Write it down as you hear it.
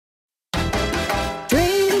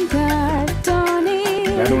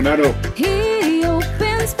Claro. He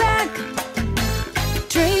opens back.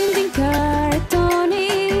 Trading card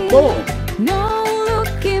Tony. Boom. No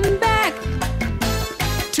looking back.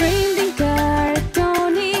 Trading card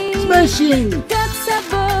Tony. Smashing. That's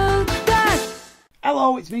about that.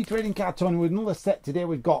 Hello, it's me, Trading Card Tony, with another set. Today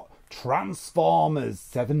we've got Transformers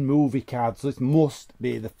 7 movie cards. So this must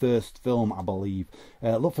be the first film, I believe.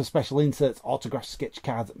 Look for special inserts, autograph sketch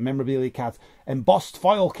cards, memorabilia cards, embossed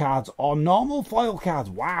foil cards, or normal foil cards.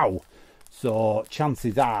 Wow. So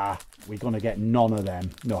chances are we're going to get none of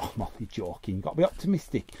them. No, I'm only joking. You've got to be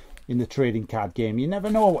optimistic in the trading card game. You never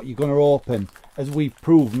know what you're going to open, as we've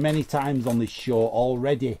proved many times on this show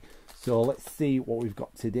already. So let's see what we've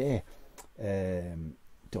got today.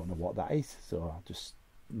 Don't know what that is, so I'll just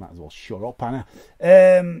might as well shut up, Anna.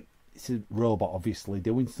 It's a robot obviously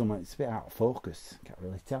doing something. It's a bit out of focus, can't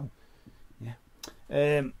really tell. Yeah,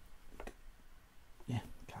 yeah,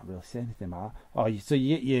 can't really say anything about that. Oh, so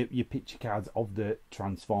you get your picture cards of the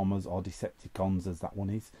Transformers or Decepticons, as that one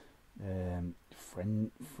is.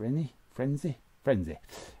 Frenzy.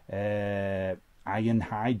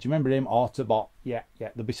 Ironhide, do you remember him? Autobot. Yeah,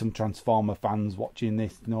 there'll be some Transformer fans watching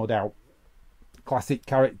this, no doubt. Classic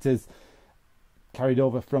characters carried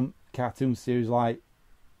over from cartoon series like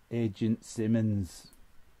Agent Simmons.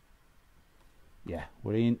 Yeah,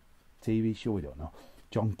 we're in TV show, we don't know.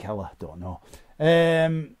 John Keller, don't know.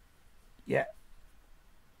 Yeah.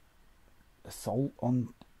 Assault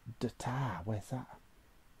on Datar, where's that?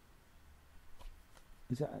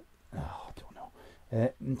 Is that? Oh, I don't know.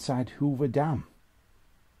 Inside Hoover Dam.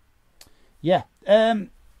 Yeah.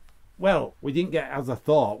 Well, we didn't get, as I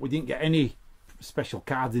thought, we didn't get any special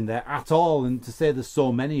cards in there at all, and to say there's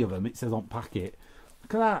so many of them, it says on packet.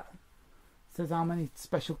 Look at that. It says how many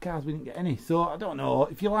special cards. We didn't get any. So I don't know,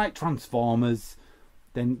 if you like Transformers,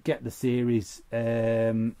 then get the series,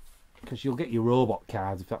 because you'll get your robot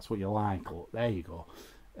cards if that's what you like. Look, there you go.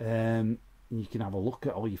 You can have a look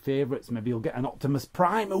at all your favourites. Maybe you'll get an Optimus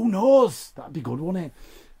Prime, who knows? That'd be good, wouldn't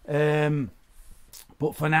it?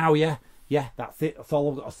 But for now, yeah, that's it. That's all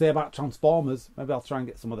I've got to say about Transformers. Maybe I'll try and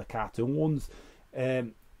get some of the cartoon ones.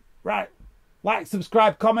 Right, like,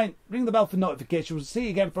 subscribe, comment, ring the bell for notifications. See you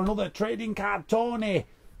again for another Trading Card Tony.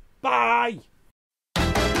 Bye.